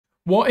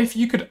What if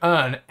you could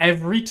earn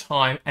every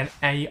time an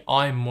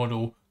AI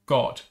model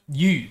got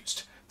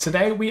used?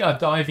 Today we are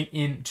diving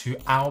into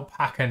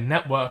Alpaca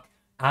Network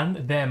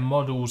and their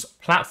models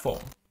platform.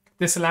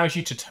 This allows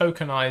you to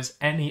tokenize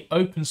any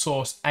open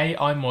source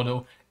AI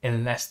model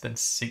in less than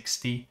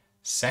 60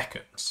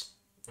 seconds.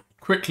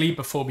 Quickly,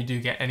 before we do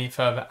get any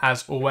further,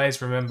 as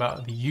always, remember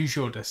the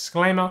usual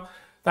disclaimer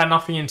that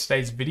nothing in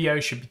today's video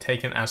should be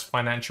taken as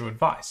financial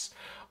advice.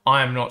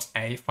 I am not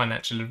a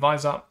financial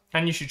advisor,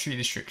 and you should treat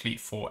this strictly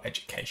for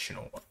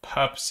educational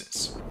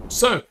purposes.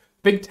 So,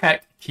 big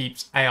tech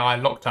keeps AI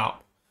locked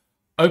up,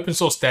 open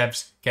source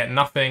devs get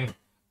nothing,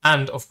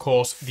 and of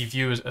course, the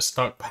viewers are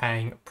stuck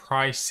paying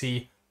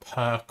pricey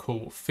per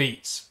call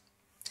fees.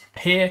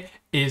 Here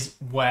is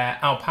where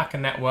Alpaca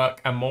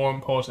Network and more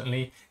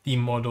importantly, the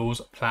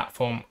models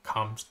platform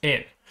comes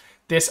in.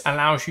 This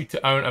allows you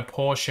to own a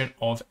portion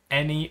of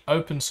any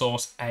open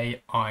source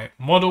AI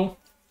model,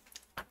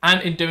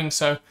 and in doing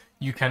so,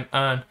 you can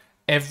earn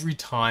every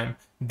time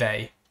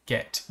they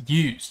get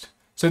used.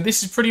 So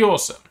this is pretty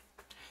awesome.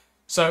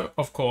 So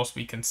of course,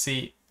 we can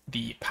see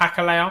the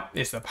Packer layer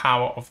is the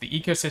power of the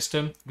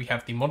ecosystem. We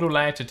have the model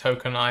layer to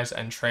tokenize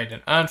and trade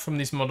and earn from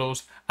these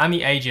models, and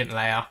the agent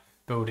layer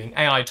building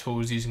AI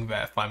tools using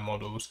verified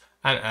models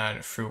and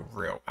earn through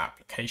real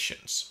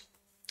applications.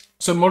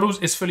 So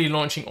models is fully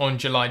launching on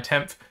July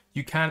 10th.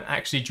 You can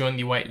actually join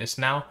the waitlist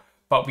now,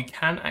 but we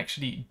can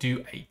actually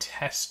do a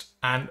test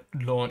and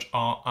launch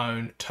our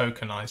own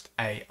tokenized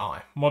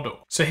AI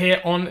model. So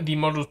here on the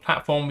models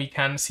platform, we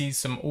can see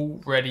some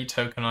already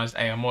tokenized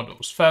AI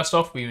models. First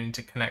off, we need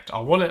to connect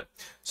our wallet.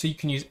 So you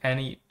can use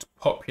any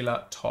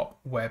popular top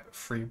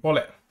Web3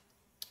 wallet.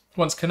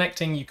 Once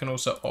connecting, you can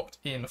also opt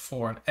in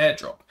for an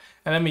airdrop,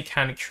 and then we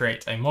can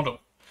create a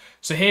model.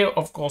 So here,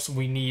 of course,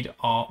 we need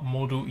our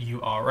model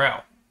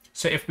URL.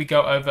 So if we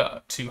go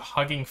over to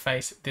Hugging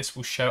Face, this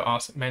will show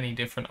us many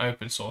different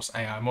open source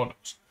AI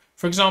models.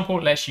 For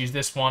example, let's use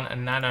this one, a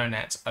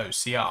NanoNet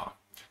OCR.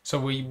 So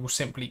we will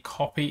simply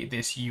copy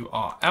this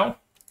URL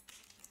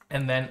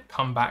and then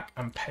come back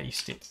and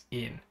paste it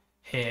in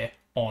here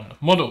on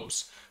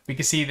models. We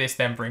can see this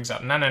then brings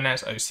up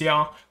NanoNet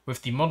OCR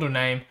with the model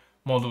name,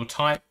 model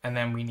type, and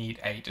then we need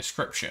a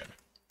description.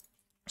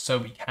 So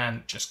we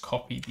can just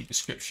copy the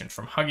description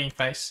from Hugging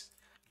Face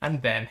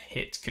and then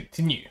hit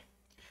continue.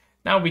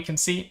 Now we can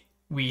see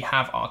we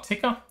have our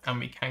ticker and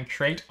we can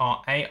create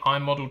our AI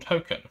model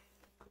token.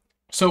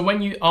 So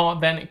when you are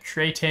then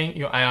creating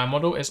your AI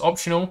model, it's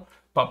optional,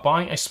 but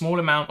buying a small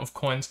amount of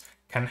coins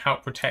can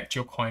help protect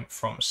your coin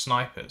from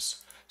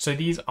snipers. So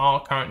these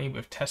are currently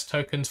with test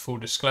tokens, full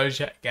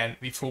disclosure. Again,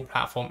 the full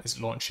platform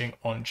is launching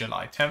on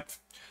July 10th.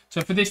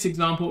 So for this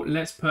example,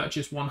 let's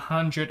purchase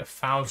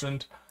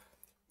 100,000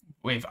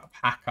 with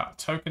Packer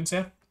tokens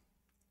here.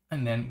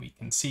 And then we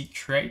can see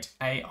create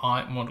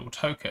AI model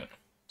token.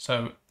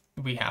 So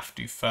we have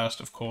to first,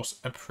 of course,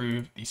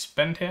 approve the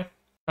spend here.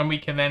 And we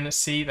can then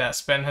see that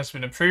spend has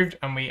been approved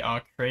and we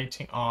are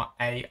creating our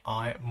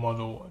AI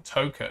model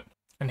token.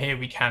 And here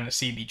we can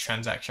see the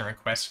transaction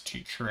request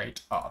to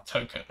create our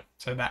token.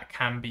 So that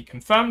can be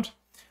confirmed.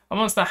 And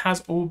once that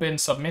has all been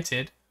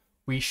submitted,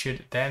 we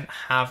should then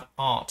have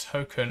our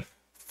token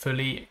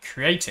fully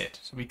created.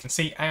 So we can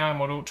see AI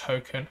model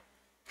token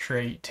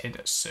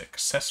created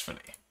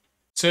successfully.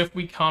 So if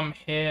we come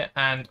here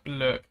and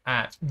look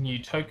at new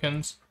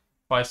tokens,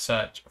 by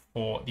search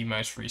for the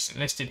most recent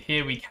listed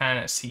here, we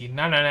can see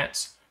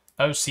NanoNet's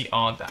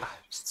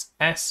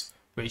OCR-S,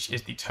 which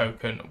is the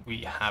token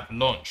we have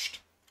launched.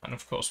 And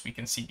of course, we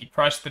can see the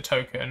price of the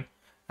token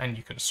and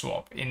you can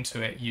swap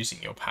into it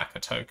using your Packer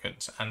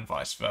tokens and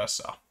vice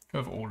versa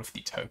with all of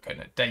the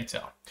token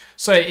data.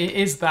 So it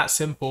is that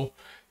simple.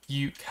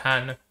 You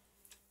can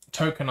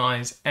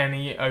tokenize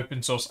any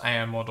open source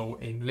AI model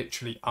in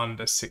literally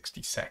under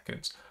 60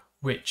 seconds,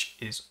 which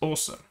is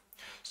awesome.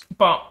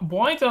 But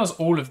why does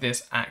all of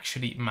this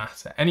actually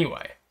matter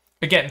anyway?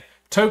 Again,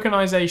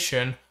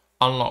 tokenization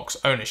unlocks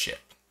ownership.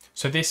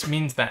 So this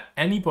means that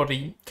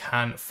anybody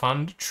can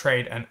fund,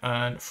 trade, and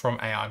earn from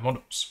AI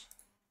models.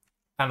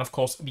 And of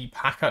course, the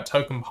Packer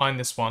token behind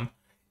this one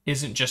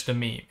isn't just a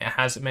meme. It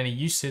has many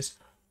uses,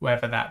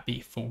 whether that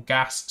be for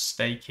gas,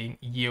 staking,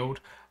 yield,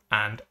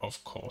 and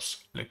of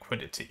course,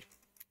 liquidity.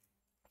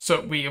 So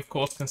we, of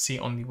course, can see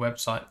on the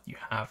website you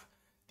have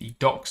the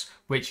docs,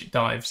 which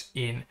dives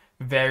in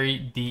very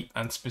deep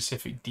and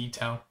specific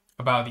detail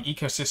about the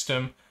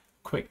ecosystem,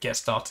 quick get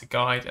started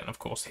guide, and of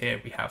course here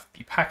we have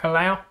the Packer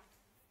layer.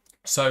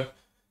 So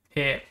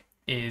here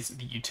is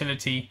the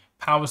utility,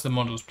 powers the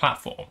models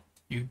platform.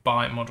 You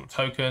buy model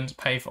tokens,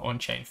 pay for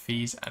on-chain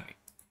fees, and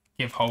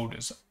give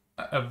holders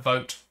a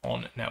vote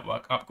on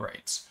network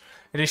upgrades.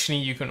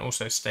 Additionally, you can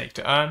also stake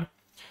to earn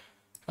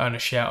a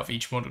share of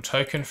each model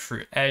token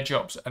through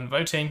airdrops and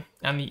voting,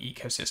 and the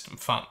ecosystem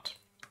fund.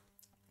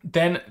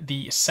 Then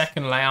the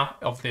second layer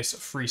of this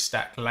free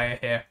stack layer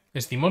here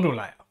is the model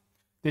layer.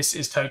 This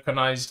is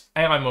tokenized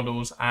AI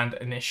models and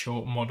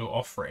initial model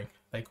offering.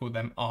 They call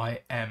them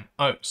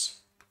IMOs.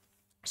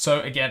 So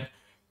again,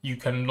 you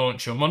can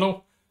launch your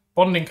model,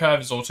 Bonding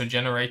curve is also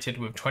generated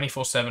with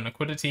 24/7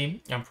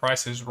 liquidity, and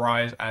prices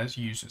rise as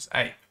users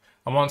ape.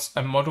 And once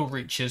a model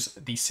reaches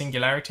the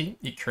singularity,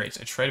 it creates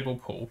a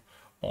tradable pool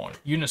on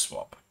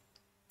Uniswap.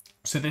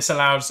 So this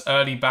allows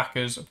early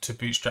backers to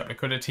bootstrap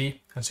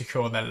liquidity and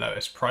secure their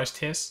lowest price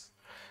tiers.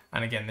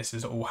 And again, this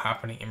is all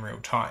happening in real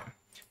time.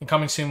 And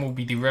coming soon will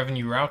be the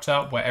revenue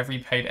router, where every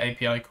paid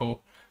API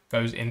call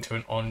goes into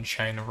an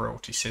on-chain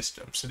royalty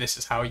system. So this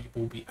is how you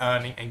will be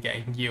earning and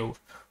getting yield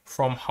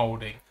from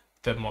holding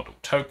the model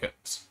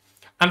tokens.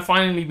 And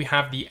finally, we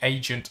have the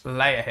agent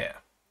layer here.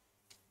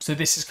 So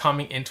this is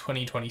coming in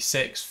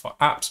 2026 for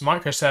apps,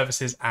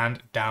 microservices,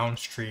 and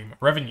downstream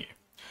revenue.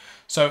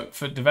 So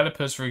for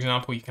developers, for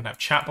example, you can have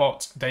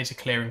chatbots, data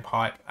clearing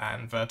pipe,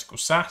 and vertical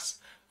SaaS,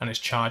 and it's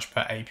charged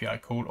per API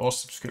call or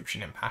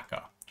subscription in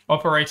Packer.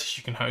 Operators,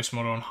 you can host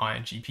model on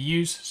high-end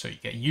GPUs, so you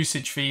get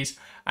usage fees,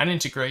 and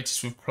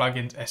integrators with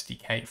plugins,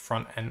 SDK,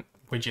 front-end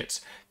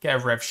widgets get a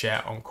rev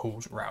share on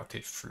calls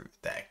routed through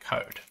their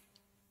code.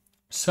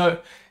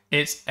 So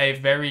it's a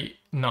very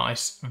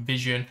nice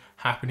vision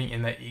happening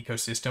in their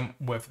ecosystem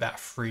with that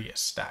free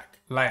stack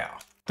layer.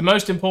 The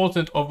most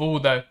important of all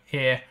though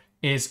here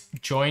is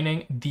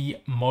joining the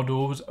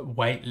model's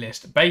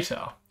waitlist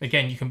beta.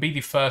 Again, you can be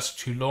the first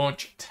to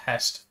launch,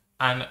 test,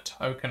 and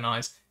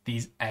tokenize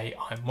these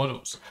AI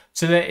models.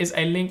 So there is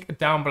a link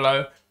down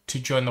below to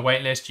join the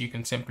waitlist. You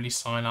can simply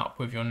sign up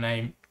with your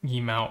name,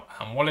 email,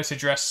 and wallet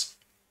address,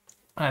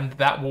 and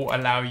that will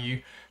allow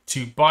you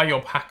to buy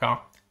your Packer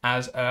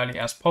as early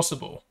as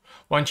possible.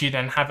 Once you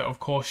then have it, of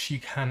course, you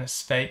can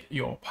stake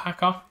your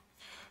Packer,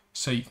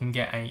 so you can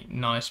get a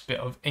nice bit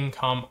of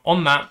income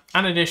on that.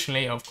 And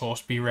additionally, of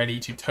course, be ready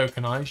to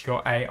tokenize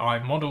your AI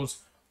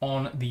models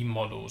on the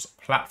models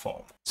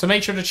platform. So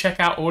make sure to check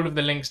out all of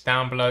the links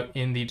down below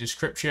in the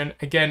description.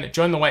 Again,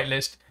 join the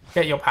waitlist,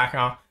 get your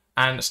Packer,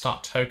 and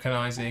start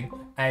tokenizing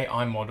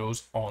AI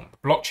models on the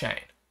blockchain.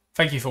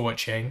 Thank you for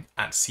watching,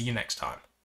 and see you next time.